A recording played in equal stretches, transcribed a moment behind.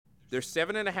They're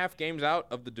 7.5 games out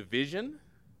of the division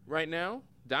right now.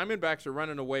 Diamondbacks are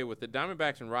running away with it.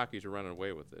 Diamondbacks and Rockies are running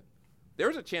away with it.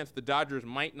 There's a chance the Dodgers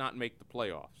might not make the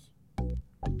playoffs.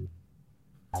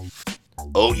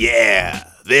 Oh yeah,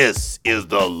 this is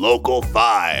the Local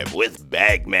 5 with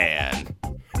Bagman.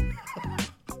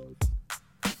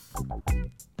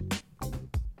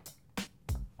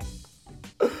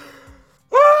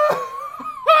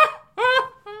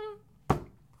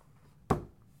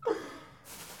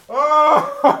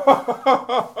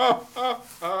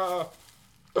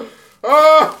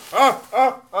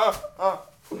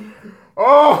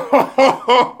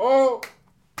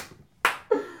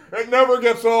 It never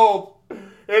gets old.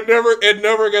 It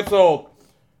never gets old.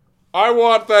 I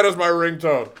want that as my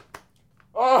ringtone.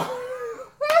 Oh.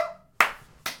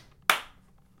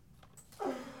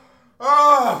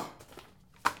 Oh.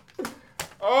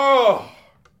 Oh.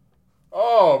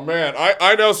 Oh man.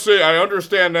 I now see. I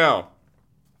understand now.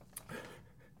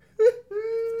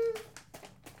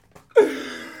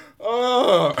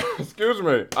 Oh, excuse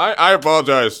me. I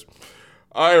apologize.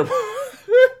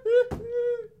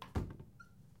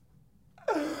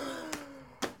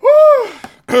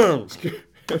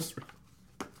 Excuse me.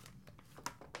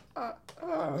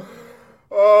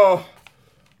 Oh,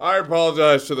 I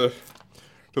apologize to the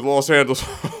Los Angeles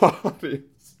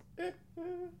audience.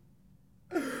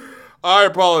 I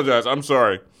apologize. I'm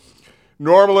sorry.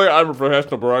 Normally, I'm a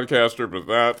professional broadcaster, but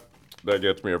that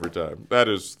gets me every time.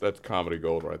 That's comedy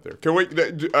gold right there. Can we,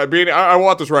 Beanie? I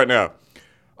want this right now.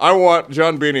 I want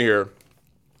John Beanie here,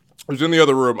 who's in the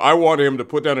other room. I want him to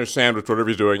put down his sandwich, whatever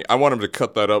he's doing. I want him to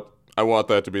cut that up. I want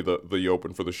that to be the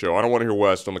open for the show. I don't want to hear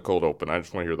West on the cold open. I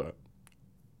just want to hear that.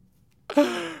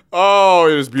 Oh,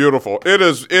 it is beautiful. It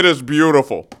is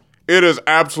beautiful. It is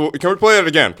absolutely. Can we play it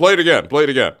again? Play it again. Play it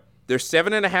again. They're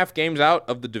 7.5 games out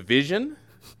of the division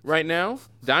right now.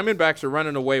 Diamondbacks are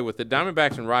running away with it.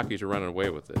 Diamondbacks and Rockies are running away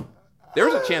with it.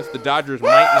 There's a chance the Dodgers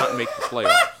might not make the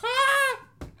playoffs.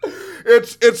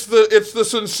 It's the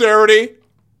sincerity.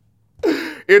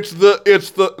 It's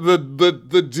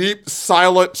the deep,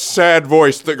 silent, sad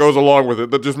voice that goes along with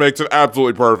it that just makes it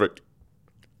absolutely perfect.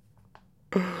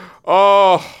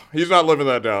 Oh, he's not living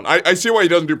that down. I see why he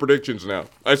doesn't do predictions now.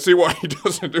 I see why he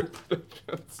doesn't do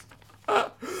predictions.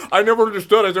 I never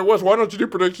understood. I said, Wes, why don't you do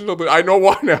predictions? I know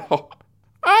why now.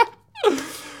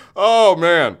 Oh,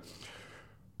 man.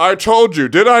 I told you.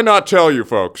 Did I not tell you,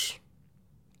 folks?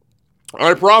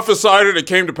 I prophesied it. It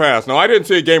came to pass. Now, I didn't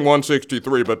see game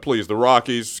 163, but please, the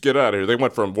Rockies, get out of here. They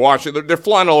went from Washington. They're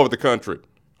flying all over the country.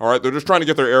 All right? They're just trying to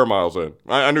get their air miles in.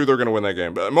 I knew they were going to win that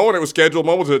game. But the moment it was scheduled, the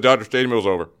moment it was at Dodger Stadium, it was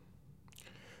over.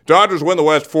 Dodgers win the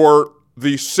West for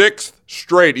the 6th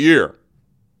straight year.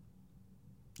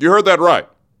 You heard that right.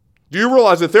 Do you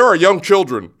realize that there are young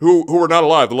children who were not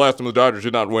alive the last time the Dodgers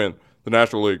did not win the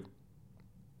National League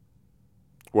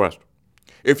West?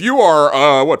 If you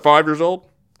are, 5 years old?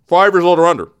 5 years old or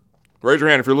under. Raise your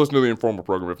hand if you're listening to the Informal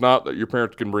program. If not, your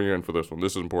parents can bring you in for this one.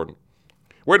 This is important.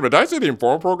 Wait a minute, did I say the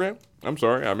Informal program? I'm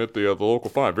sorry, I meant the Local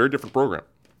 5. Very different program.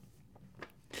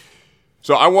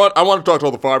 So I want to talk to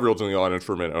all the 5-year-olds in the audience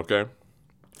for a minute, okay?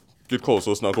 Get close.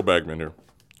 Listen to Uncle Bagman here.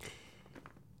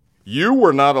 You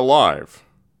were not alive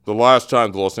the last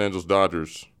time the Los Angeles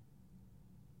Dodgers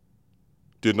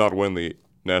did not win the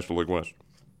National League West.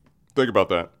 Think about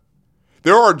that.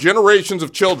 There are generations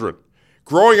of children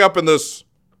growing up in this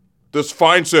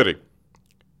fine city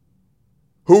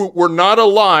who were not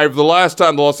alive the last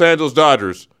time the Los Angeles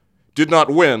Dodgers did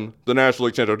not win the National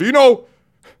League Championship. Do you know,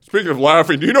 speaking of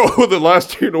laughing, do you know who the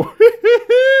last team to win?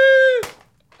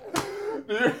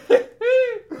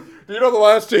 Do you know the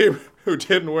last team who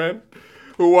didn't win?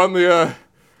 Who won the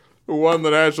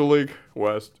National League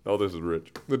West? Oh, this is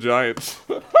rich. The Giants.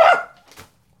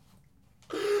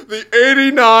 The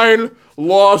 89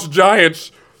 lost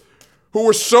Giants, who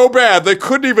were so bad they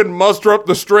couldn't even muster up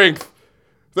the strength.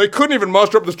 They couldn't even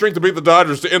muster up the strength to beat the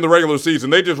Dodgers to end the regular season.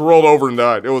 They just rolled over and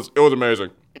died. It was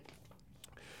amazing.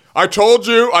 I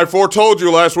foretold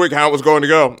you last week how it was going to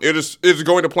go. It's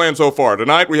going to plan so far.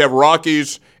 Tonight we have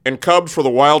Rockies and Cubs for the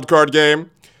wild card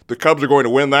game. The Cubs are going to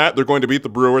win that. They're going to beat the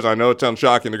Brewers. I know it sounds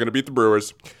shocking. They're going to beat the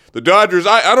Brewers. The Dodgers,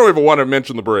 I don't even want to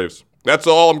mention the Braves. That's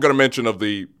all I'm going to mention of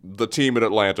the team in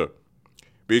Atlanta,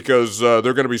 because they're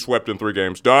going to be swept in 3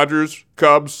 games. Dodgers,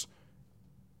 Cubs,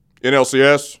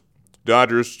 NLCS,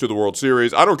 Dodgers to the World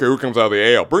Series. I don't care who comes out of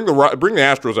the AL. Bring the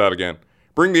Astros out again.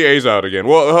 Bring the A's out again.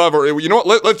 Well, however, you know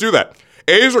what? Let's do that.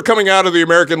 A's are coming out of the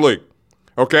American League.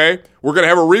 Okay? We're going to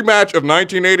have a rematch of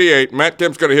 1988. Matt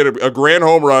Kemp's going to hit a grand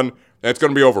home run, and it's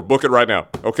going to be over. Book it right now.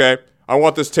 Okay? I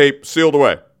want this tape sealed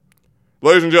away.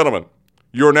 Ladies and gentlemen,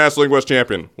 your National League West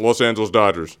champion, Los Angeles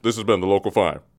Dodgers. This has been the Local 5.